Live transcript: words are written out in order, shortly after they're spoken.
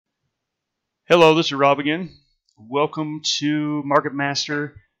Hello, this is Rob again. Welcome to Market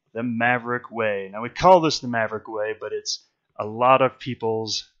Master, the Maverick Way. Now, we call this the Maverick Way, but it's a lot of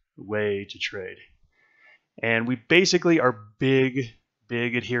people's way to trade. And we basically are big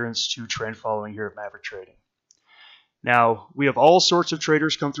adherents to trend following here at Maverick Trading. Now, we have all sorts of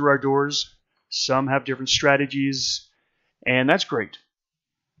traders come through our doors. Some have different strategies, and that's great.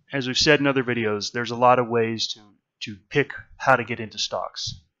 As we've said in other videos, there's a lot of ways to pick how to get into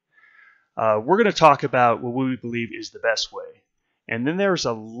stocks. We're going to talk about what we believe is the best way. And then there's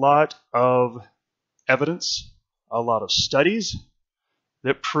a lot of evidence, a lot of studies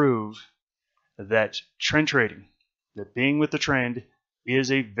that prove that trend trading, that being with the trend,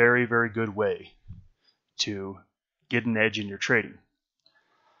 is a very good way to get an edge in your trading.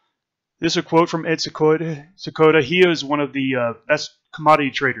 This is a quote from Ed Seykota. He is one of the best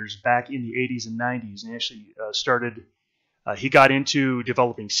commodity traders back in the 80s and 90s, and actually he got into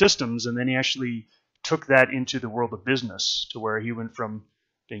developing systems, and then he actually took that into the world of business, to where he went from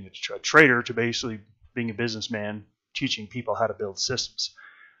being a trader to basically being a businessman, teaching people how to build systems.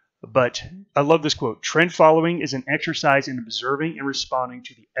 But I love this quote: "Trend following is an exercise in observing and responding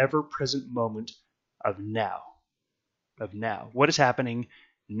to the ever-present moment of now." Of now. What is happening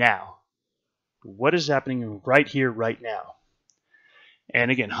now? What is happening right here, right now?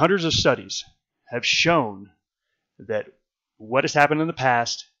 And again, hundreds of studies have shown that what has happened in the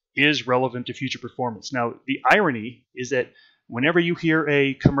past is relevant to future performance. Now, the irony is that whenever you hear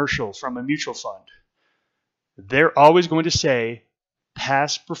a commercial from a mutual fund, they're always going to say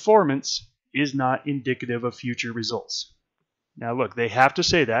past performance is not indicative of future results. Now, look, they have to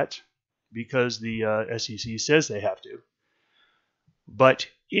say that because the SEC says they have to. But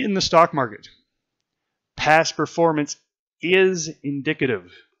in the stock market, past performance is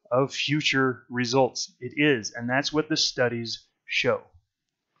indicative of future results. It is, and that's what the studies show.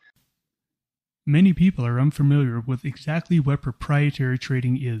 Many people are unfamiliar with exactly what proprietary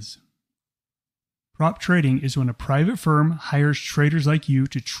trading is. Prop trading is when a private firm hires traders like you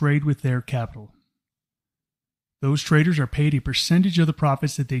to trade with their capital. Those traders are paid a percentage of the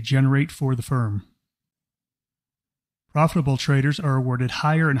profits that they generate for the firm. Profitable traders are awarded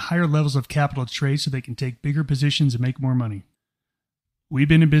higher and higher levels of capital to trade so they can take bigger positions and make more money. We've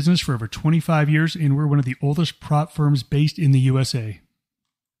been in business for over 25 years, and we're one of the oldest prop firms based in the USA.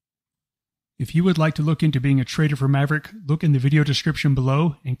 If you would like to look into being a trader for Maverick, look in the video description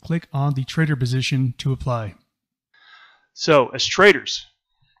below and click on the trader position to apply. So, as traders,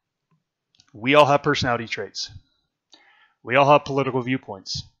 we all have personality traits. We all have political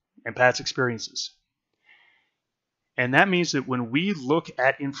viewpoints and past experiences. And that means that when we look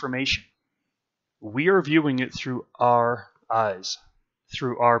at information, we are viewing it through our eyes,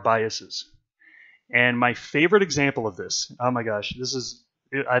 through our biases. And my favorite example of this, oh my gosh,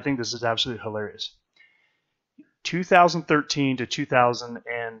 I think this is absolutely hilarious. 2013 to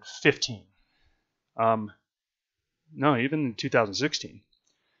 2015. No, even 2016.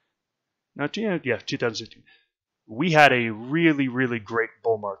 No, yeah, 2016. We had a really great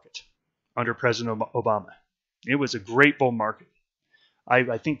bull market under President Obama. It was a great bull market.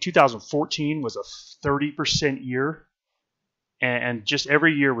 I think 2014 was a 30% year. And just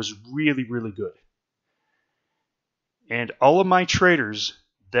every year was really good. And all of my traders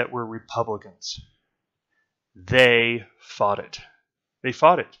that were Republicans, they fought it. They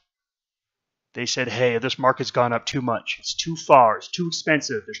fought it. They said, hey, this market's gone up too much. It's too far. It's too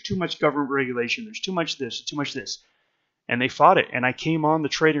expensive. There's too much government regulation. There's too much this, too much this. And they fought it. And I came on the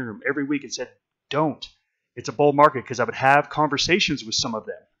trading room every week and said, don't. It's a bull market, because I would have conversations with some of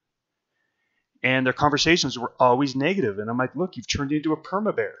them. And their conversations were always negative. And I'm like, look, you've turned into a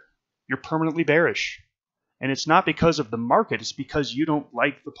perma-bear. You're permanently bearish. And it's not because of the market. It's because you don't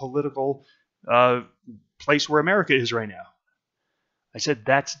like the political place where America is right now. I said,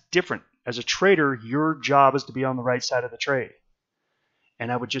 that's different. As a trader, your job is to be on the right side of the trade.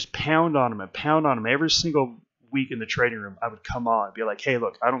 And I would just pound on them and pound on them. Every single week in the trading room, I would come on and be like, hey,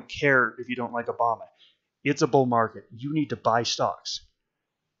 look, I don't care if you don't like Obama. It's a bull market. You need to buy stocks.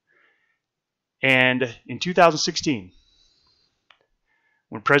 And in 2016,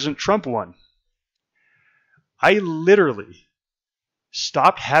 when President Trump won, I literally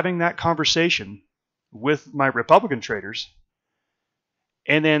stopped having that conversation with my Republican traders.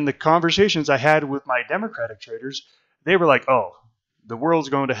 And then the conversations I had with my Democratic traders, they were like, oh, the world's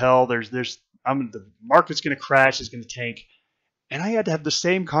going to hell. The market's going to crash. It's going to tank. And I had to have the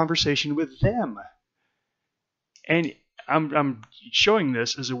same conversation with them. And I'm showing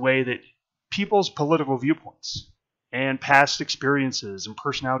this as a way that people's political viewpoints and past experiences and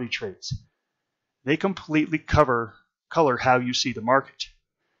personality traits, they completely color how you see the market.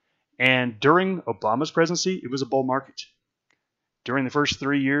 And during Obama's presidency, it was a bull market. During the first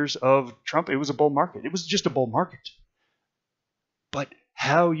 3 years of Trump, it was a bull market. It was just a bull market. But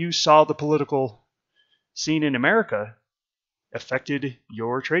how you saw the political scene in America affected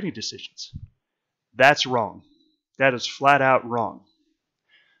your trading decisions. That's wrong. That is flat out wrong.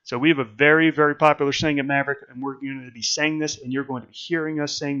 So we have a very, very popular saying at Maverick, and we're going to be saying this, and you're going to be hearing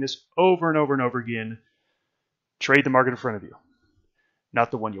us saying this over and over and over again. Trade the market in front of you. Not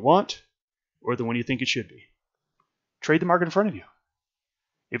the one you want or the one you think it should be. Trade the market in front of you.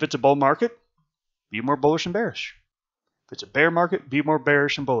 If it's a bull market, be more bullish and bearish. If it's a bear market, be more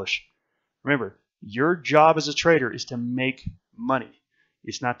bearish and bullish. Remember, your job as a trader is to make money.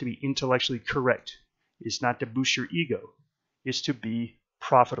 It's not to be intellectually correct. It's not to boost your ego. It's to be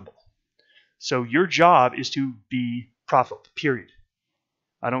profitable. So your job is to be profitable, period.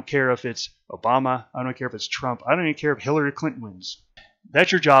 I don't care if it's Obama. I don't care if it's Trump. I don't even care if Hillary Clinton wins.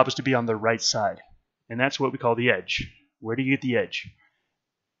 That's your job, is to be on the right side. And that's what we call the edge. Where do you get the edge?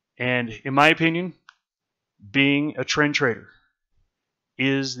 And in my opinion, being a trend trader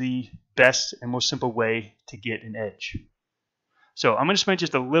is the best and most simple way to get an edge. So I'm going to spend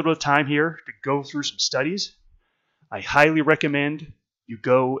just a little bit of time here to go through some studies. I highly recommend you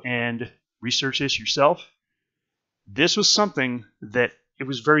go and research this yourself. This was something that it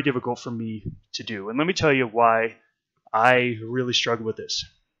was very difficult for me to do. And let me tell you why I really struggle with this.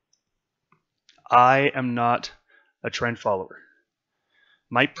 I am not a trend follower.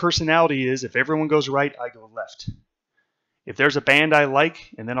 My personality is, if everyone goes right, I go left. If there's a band I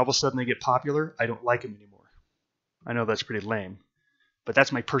like and then all of a sudden they get popular, I don't like them anymore. I know that's pretty lame, but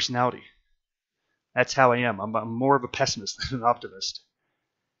that's my personality. That's how I am. I'm more of a pessimist than an optimist.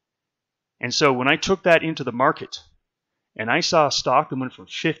 And so when I took that into the market and I saw a stock that went from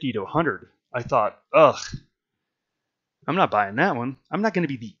 50 to 100, I thought, ugh, I'm not buying that one. I'm not going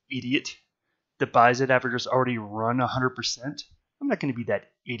to be the idiot that buys it after it's already run 100%. I'm not going to be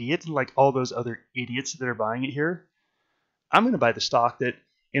that idiot like all those other idiots that are buying it here. I'm going to buy the stock that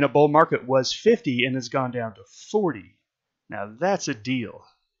in a bull market was 50 and has gone down to 40. Now that's a deal.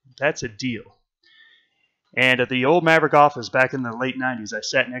 That's a deal. And at the old Maverick office back in the late 90s, I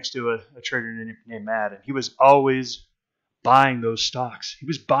sat next to a trader named Matt, and he was always buying those stocks. He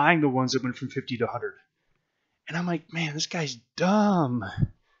was buying the ones that went from 50 to 100. And I'm like, man, this guy's dumb.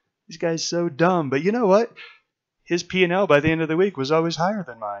 This guy's so dumb. But you know what? His P&L by the end of the week was always higher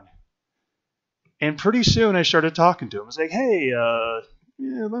than mine. And pretty soon I started talking to him. I was like, hey,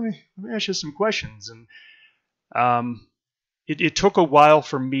 let me ask you some questions. And it took a while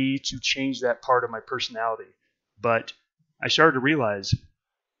for me to change that part of my personality. But I started to realize,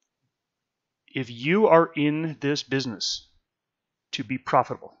 if you are in this business to be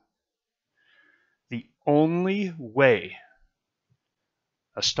profitable, the only way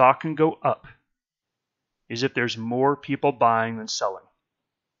a stock can go up is if there's more people buying than selling.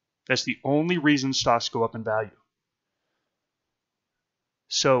 That's the only reason stocks go up in value.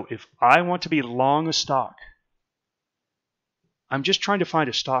 So if I want to be long a stock, I'm just trying to find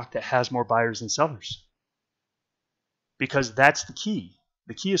a stock that has more buyers than sellers. Because that's the key.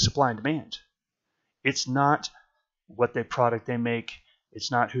 The key is supply and demand. It's not what product they make.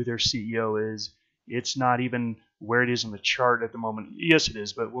 It's not who their CEO is. It's not even where it is in the chart at the moment. Yes, it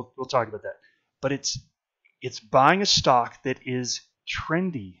is, but we'll talk about that. But it's buying a stock that is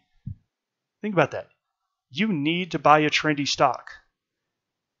trendy. Think about that. You need to buy a trendy stock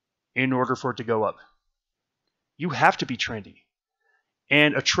in order for it to go up. You have to be trendy.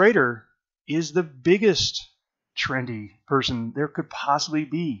 And a trader is the biggest trendy person there could possibly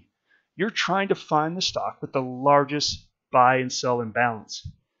be. You're trying to find the stock with the largest buy and sell imbalance.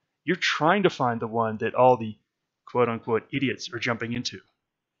 You're trying to find the one that all the quote-unquote idiots are jumping into.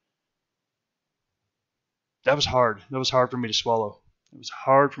 That was hard. That was hard for me to swallow. It was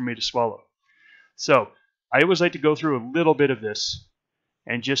hard for me to swallow. So I always like to go through a little bit of this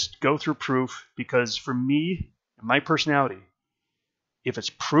and just go through proof, because for me and my personality, if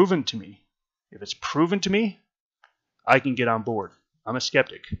it's proven to me, I can get on board. I'm a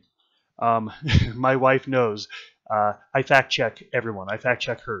skeptic. My wife knows. I fact check everyone. I fact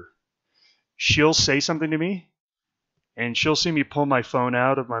check her. She'll say something to me, and she'll see me pull my phone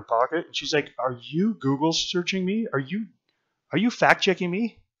out of my pocket, and she's like, "Are you Google searching me? Are you fact checking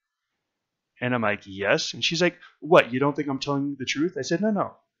me?" And I'm like, "Yes." And she's like, "What? You don't think I'm telling you the truth?" I said,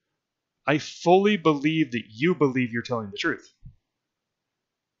 "No. I fully believe that you believe you're telling the truth.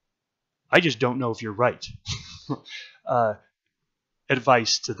 I just don't know if you're right."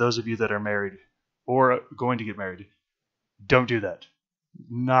 Advice to those of you that are married or going to get married: don't do that.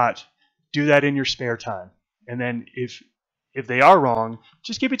 Not do that in your spare time. And then if if they are wrong,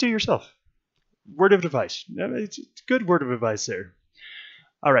 just keep it to yourself. Word of advice. It's a good word of advice there.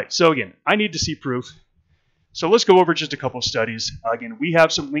 All right, so again, I need to see proof. So let's go over just a couple of studies. Again, we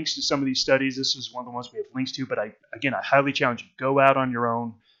have some links to some of these studies. This is one of the ones we have links to, but I highly challenge you. Go out on your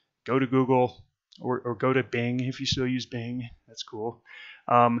own. Go to Google or go to Bing if you still use Bing. That's cool.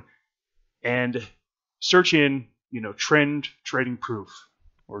 And search in, trend trading proof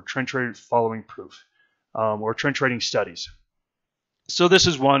or trend trading following proof or trend trading studies. So this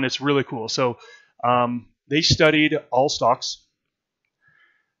is one. It's really cool. So they studied all stocks.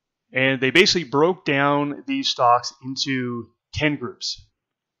 And they basically broke down these stocks into 10 groups.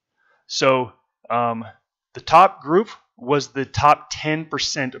 So the top group was the top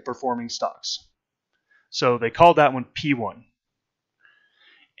 10% of performing stocks. So they called that one P1.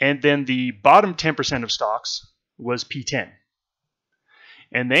 And then the bottom 10% of stocks was P10.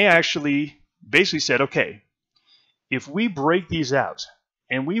 And they actually basically said, okay, if we break these out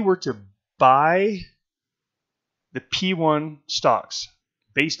and we were to buy the P1 stocks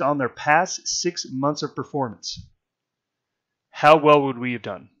based on their past 6 months of performance, how well would we have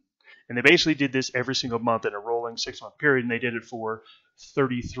done? And they basically did this every single month in a rolling 6-month period, and they did it for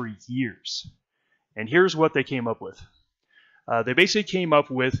 33 years. And here's what they came up with. They basically came up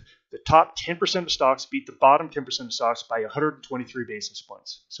with the top 10% of stocks beat the bottom 10% of stocks by 123 basis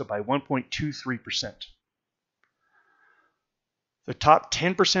points, so by 1.23%. The top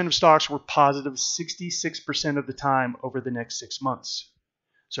 10% of stocks were positive 66% of the time over the next 6 months.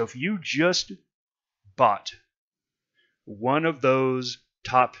 So if you just bought one of those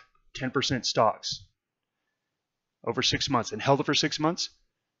top 10% stocks over 6 months and held it for 6 months,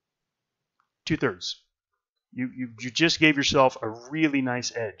 2/3. You just gave yourself a really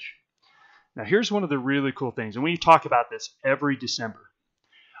nice edge. Now here's one of the really cool things, and we talk about this every December.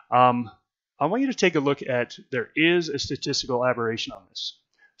 I want you to take a look at, there is a statistical aberration on this.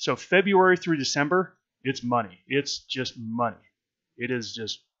 So February through December, it's money. It's just money.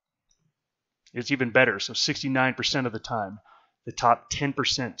 It's even better. So 69% of the time, the top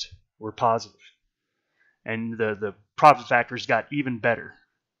 10% were positive. And the profit factors got even better.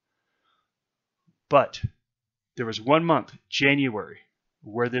 But there was 1 month, January,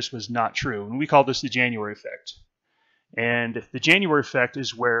 where this was not true. And we call this the January effect. And the January effect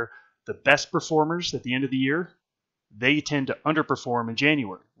is where the best performers at the end of the year, they tend to underperform in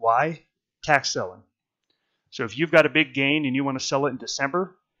January. Why? Tax selling. So if you've got a big gain and you want to sell it in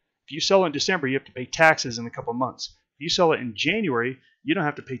December, if you sell it in December, you have to pay taxes in a couple months. If you sell it in January, you don't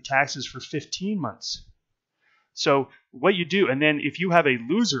have to pay taxes for 15 months. So what you do, and then if you have a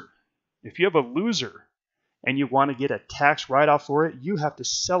loser and you want to get a tax write-off for it, you have to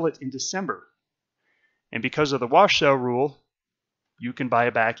sell it in December. And because of the wash sale rule, you can buy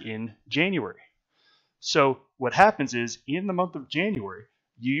it back in January. So what happens is, in the month of January,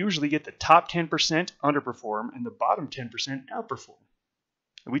 you usually get the top 10% underperform and the bottom 10% outperform.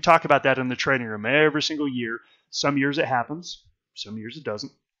 And we talk about that in the trading room every single year. Some years it happens, some years it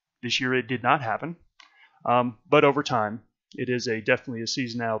doesn't. This year it did not happen. But over time, it is definitely a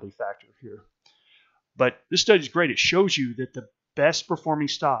seasonality factor here. But this study is great. It shows you that the best performing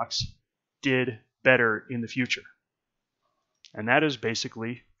stocks did better in the future. And that is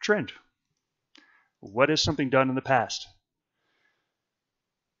basically trend. What has something done in the past?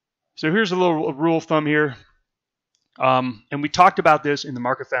 So here's a little rule of thumb here. And we talked about this in the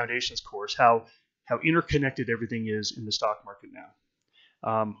Market Foundations course, how interconnected everything is in the stock market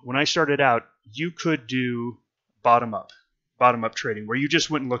now. When I started out, you could do bottom-up trading, where you just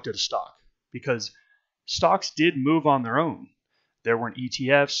went and looked at a stock, because stocks did move on their own. There weren't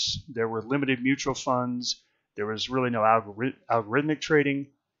ETFs, there were limited mutual funds, there was really no algorithmic trading.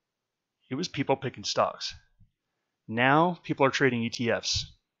 It was people picking stocks. Now people are trading ETFs.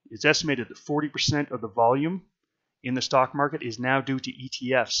 It's estimated that 40% of the volume in the stock market is now due to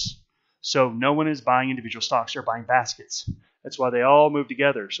ETFs. So no one is buying individual stocks, they're buying baskets. That's why they all move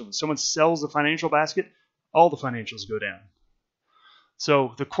together. So when someone sells the financial basket, all the financials go down.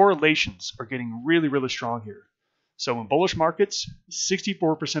 So the correlations are getting really, really strong here. So in bullish markets,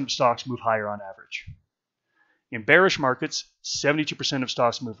 64% of stocks move higher on average. In bearish markets, 72% of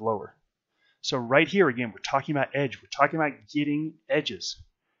stocks move lower. So right here, again, we're talking about edge. We're talking about getting edges.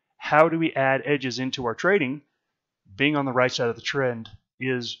 How do we add edges into our trading? Being on the right side of the trend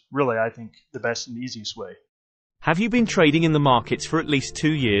is really, I think, the best and easiest way. Have you been trading in the markets for at least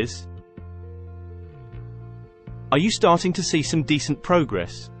 2 years? Are you starting to see some decent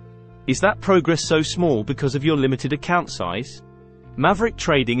progress? Is that progress so small because of your limited account size? Maverick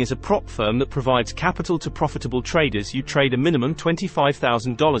Trading is a prop firm that provides capital to profitable traders. You trade a minimum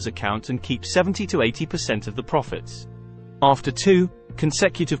 $25,000 account and keep 70 to 80% of the profits. After 2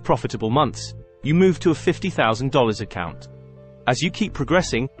 consecutive profitable months, you move to a $50,000 account. As you keep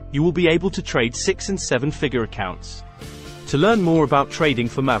progressing, you will be able to trade 6- and 7-figure accounts. To learn more about trading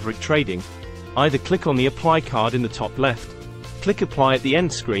for Maverick Trading, either click on the Apply card in the top left, click Apply at the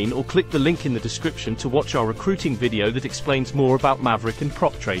end screen, or click the link in the description to watch our recruiting video that explains more about Maverick and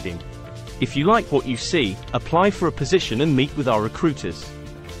prop trading. If you like what you see, apply for a position and meet with our recruiters.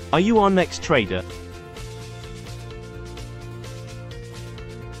 Are you our next trader?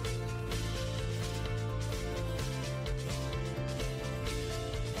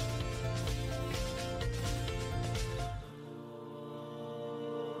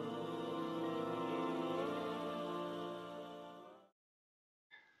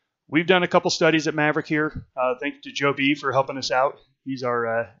 We've done a couple studies at Maverick here. Thank you to Joe B for helping us out. He's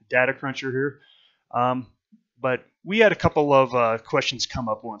our data cruncher here. But we had a couple of questions come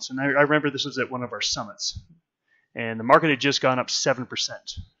up once, and I remember this was at one of our summits. And the market had just gone up 7%.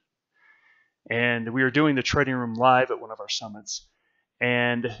 And we were doing the trading room live at one of our summits.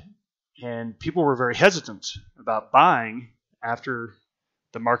 And people were very hesitant about buying after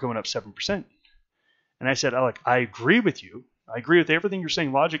the market went up 7%. And I said, I agree with you. I agree with everything you're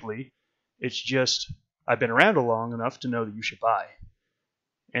saying logically. It's just I've been around long enough to know that you should buy.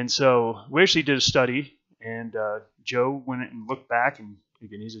 And so we actually did a study, and Joe went and looked back, and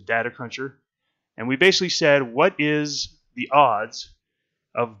again, he's a data cruncher. And we basically said, what is the odds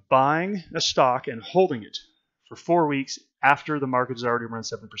of buying a stock and holding it for 4 weeks after the market has already run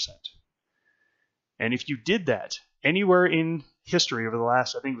 7%? And if you did that anywhere in history over the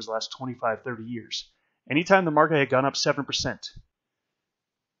last, I think it was the last 25, 30 years, anytime the market had gone up 7%,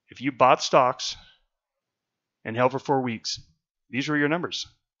 if you bought stocks and held for 4 weeks, these were your numbers.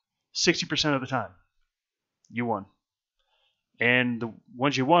 60% of the time, you won. And the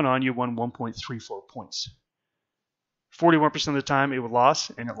ones you won on, you won 1.34 points. 41% of the time, it would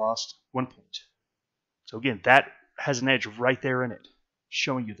lost, and it lost 1 point. So again, that has an edge right there in it,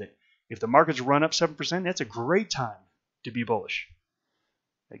 showing you that if the markets run up 7%, that's a great time to be bullish.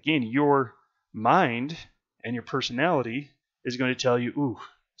 Again, your mind and your personality is going to tell you, ooh,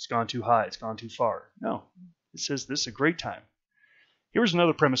 it's gone too high, it's gone too far. No, it says this is a great time. Here was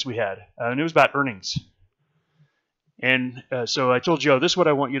another premise we had, and it was about earnings. And so I told Joe, this is what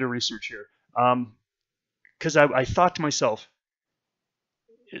I want you to research here. Because I thought to myself,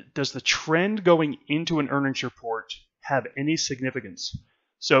 does the trend going into an earnings report have any significance?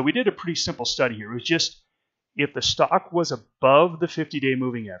 So we did a pretty simple study here. It was just if the stock was above the 50-day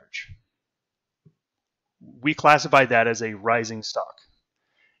moving average, we classified that as a rising stock.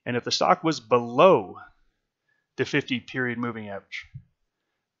 And if the stock was below the 50-period moving average,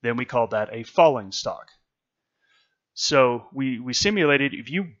 then we called that a falling stock. So we simulated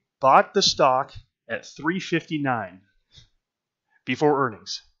if you bought the stock at $3.59 before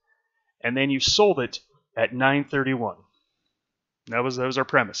earnings, and then you sold it at $9.31. That was our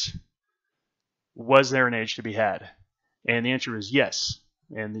premise. Was there an edge to be had? And the answer is yes.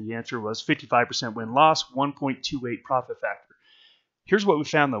 And the answer was 55% win-loss, 1.28 profit factor. Here's what we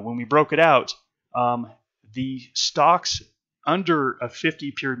found, though. When we broke it out, the stocks under a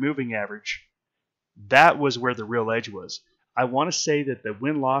 50-period moving average, that was where the real edge was. I want to say that the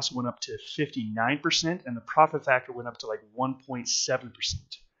win-loss went up to 59%, and the profit factor went up to like 1.7%.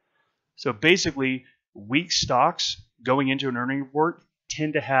 So basically, weak stocks going into an earning report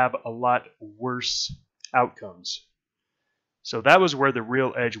tend to have a lot worse outcomes. So that was where the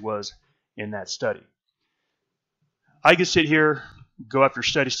real edge was in that study. I could sit here, go after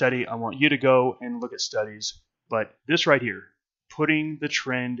study. I want you to go and look at studies. But this right here, putting the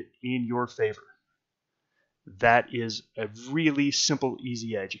trend in your favor, that is a really simple,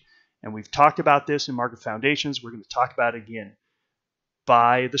 easy edge. And we've talked about this in Market Foundations. We're going to talk about it again.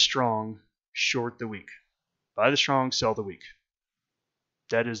 Buy the strong, short the weak. Buy the strong, sell the weak.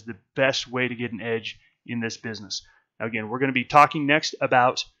 That is the best way to get an edge in this business. Now again, we're going to be talking next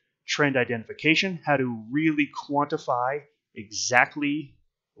about trend identification, how to really quantify exactly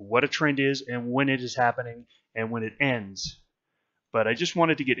what a trend is and when it is happening and when it ends. But I just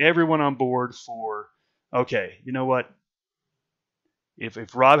wanted to get everyone on board for, okay, you know what?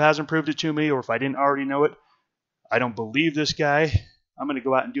 If Rob hasn't proved it to me, or if I didn't already know it, I don't believe this guy. I'm going to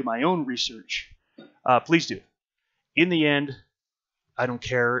go out and do my own research. Please do. In the end, I don't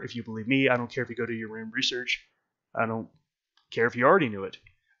care if you believe me. I don't care if you go do your own research. I don't care if you already knew it.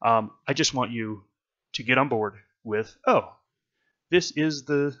 I just want you to get on board with, oh, this is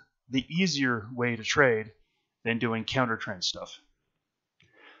the easier way to trade than doing counter trend stuff.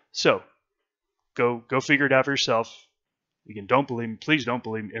 So go figure it out for yourself. Again, don't believe me. Please don't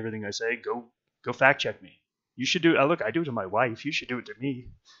believe everything I say. Go fact check me. You should do. Look, I do it to my wife. You should do it to me,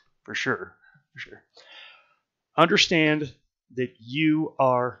 for sure. For sure. Understand that you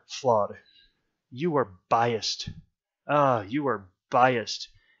are flawed. You are biased. You are biased.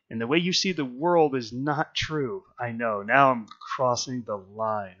 And the way you see the world is not true. I know. Now I'm crossing the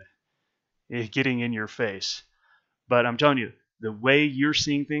line, getting in your face. But I'm telling you, the way you're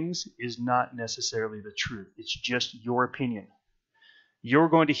seeing things is not necessarily the truth. It's just your opinion. You're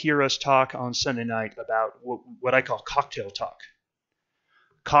going to hear us talk on Sunday night about what I call cocktail talk.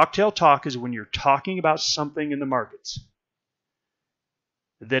 Cocktail talk is when you're talking about something in the markets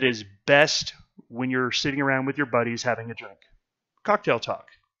that is best when you're sitting around with your buddies having a drink. Cocktail talk.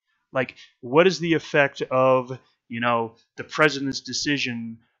 Like, what is the effect of, the president's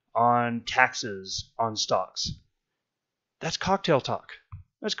decision on taxes on stocks? That's cocktail talk.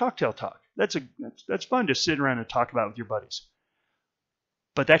 That's cocktail talk. That's fun to sit around and talk about with your buddies.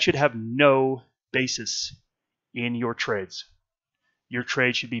 But that should have no basis in your trades. Your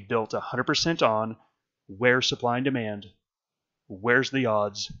trade should be built 100% on where's supply and demand, where's the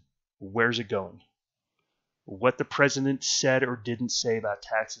odds, where's it going. What the president said or didn't say about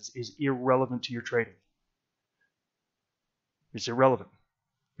taxes is irrelevant to your trading. It's irrelevant.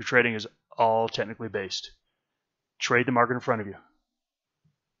 Your trading is all technically based. Trade the market in front of you.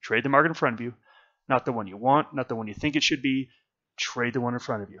 Trade the market in front of you. Not the one you want, not the one you think it should be. Trade the one in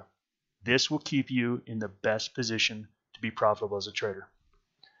front of you. This will keep you in the best position to be profitable as a trader.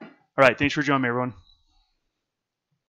 All right, thanks for joining me, everyone.